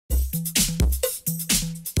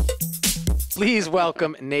Please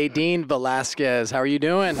welcome Nadine Velazquez. How are you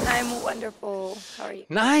doing? I'm wonderful. How are you?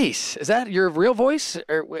 Nice. Is that your real voice,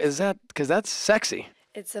 or is that because that's sexy?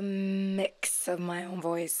 It's a mix of my own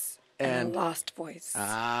voice and a lost voice.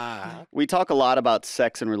 We talk a lot about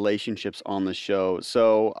sex and relationships on the show.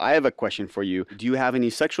 So I have a question for you. Do you have any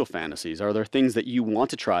sexual fantasies? Are there things that you want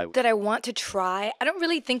to try? That I want to try. I don't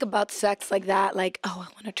really think about sex like that, like, oh,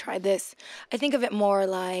 I want to try this. I think of it more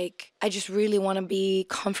like I just really want to be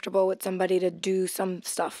comfortable with somebody to do some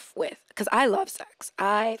stuff with. Because I love sex.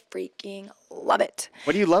 I freaking love it.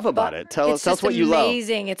 What do you love about it? Tell us what you love. It's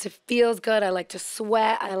amazing. It feels good. I like to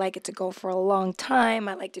sweat. I like it to go for a long time.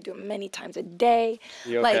 I like to do it many times a day.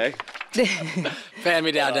 You okay? Fan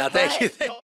me down now. Thank you.